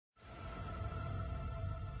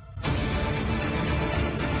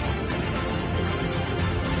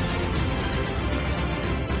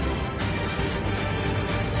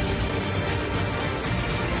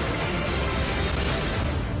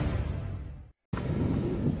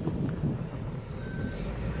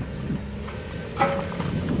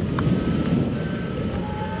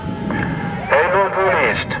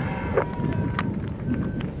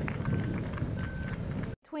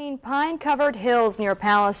vine-covered hills near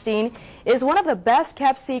Palestine is one of the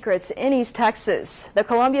best-kept secrets in East Texas. The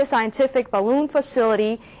Columbia Scientific Balloon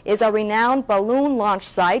Facility is a renowned balloon launch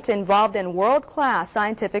site involved in world-class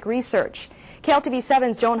scientific research.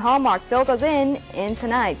 KLTV7's Joan Hallmark fills us in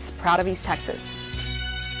tonight's Proud of East Texas.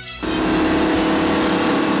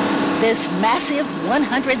 This massive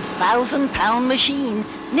 100,000-pound machine,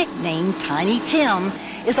 nicknamed Tiny Tim,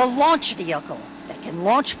 is a launch vehicle that can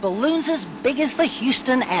launch balloons as big as the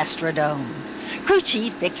Houston Astrodome. Crew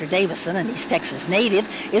Chief Victor Davison, an East Texas native,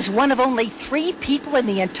 is one of only 3 people in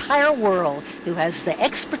the entire world who has the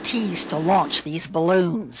expertise to launch these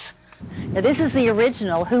balloons. Now, this is the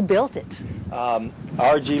original. Who built it?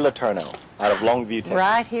 R.G. Letourneau out of Longview, Texas.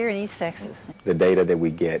 Right here in East Texas. The data that we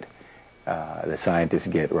get, the scientists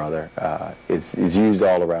get rather, is used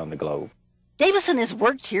all around the globe. Davison has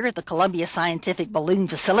worked here at the Columbia Scientific Balloon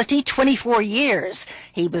Facility 24 years.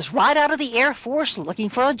 He was right out of the Air Force looking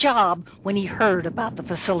for a job when he heard about the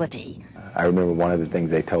facility. I remember one of the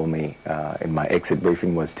things they told me in my exit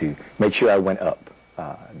briefing was to make sure I went up,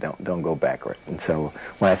 don't go backward. And so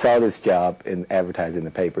when I saw this job advertised in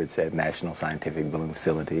the paper, it said National Scientific Balloon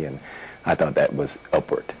Facility, and I thought that was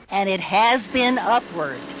upward. And it has been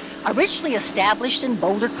upward. Originally established in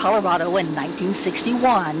Boulder, Colorado in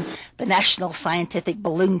 1961, the National Scientific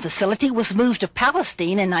Balloon Facility was moved to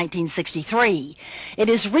Palestine in 1963. It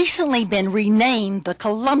has recently been renamed the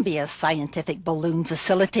Columbia Scientific Balloon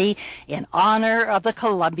Facility in honor of the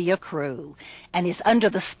Columbia crew and is under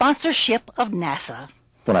the sponsorship of NASA.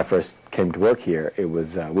 When I first came to work here, it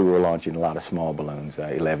was we were launching a lot of small balloons,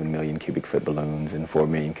 11 million cubic foot balloons and 4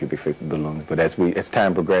 million cubic foot balloons. But as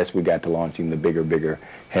time progressed, we got to launching the bigger,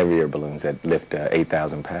 heavier balloons that lift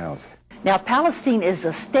 8,000 pounds. Now, Palestine is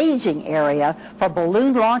the staging area for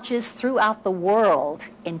balloon launches throughout the world,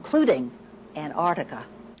 including Antarctica.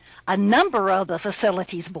 A number of the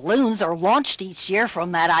facility's balloons are launched each year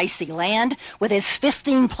from that icy land with its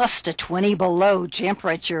 15 plus to 20 below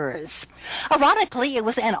temperatures. Ironically, it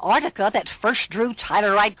was Antarctica that first drew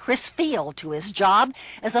Tylerite Chris Field to his job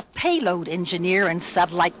as a payload engineer in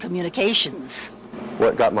satellite communications.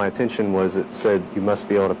 What got my attention was it said you must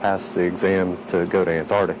be able to pass the exam to go to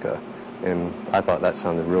Antarctica. And I thought that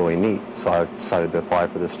sounded really neat, so I decided to apply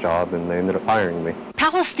for this job, and they ended up hiring me.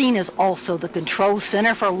 Palestine is also the control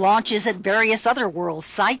center for launches at various other world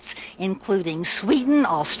sites, including Sweden,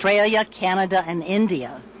 Australia, Canada, and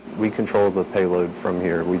India. We control the payload from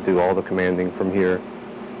here. We do all the commanding from here,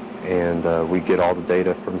 and we get all the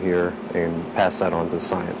data from here and pass that on to the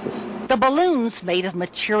scientists. The balloons, made of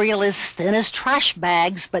material as thin as trash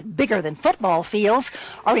bags but bigger than football fields,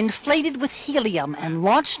 are inflated with helium and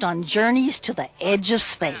launched on journeys to the edge of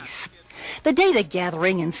space. The data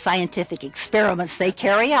gathering and scientific experiments they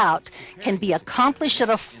carry out can be accomplished at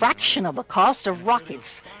a fraction of the cost of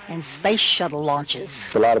rockets and space shuttle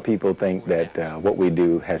launches. A lot of people think that what we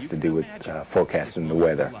do has to do with forecasting the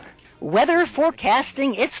weather. Weather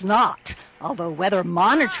forecasting, it's not, although weather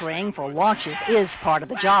monitoring for launches is part of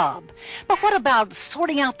the job. But what about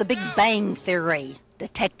sorting out the Big Bang Theory,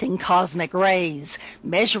 detecting cosmic rays,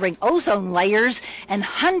 measuring ozone layers, and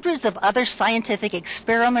hundreds of other scientific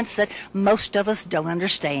experiments that most of us don't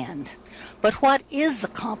understand? But what is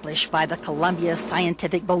accomplished by the Columbia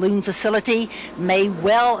Scientific Balloon Facility may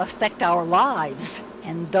well affect our lives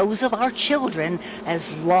and those of our children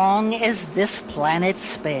as long as this planet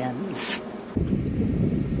spins.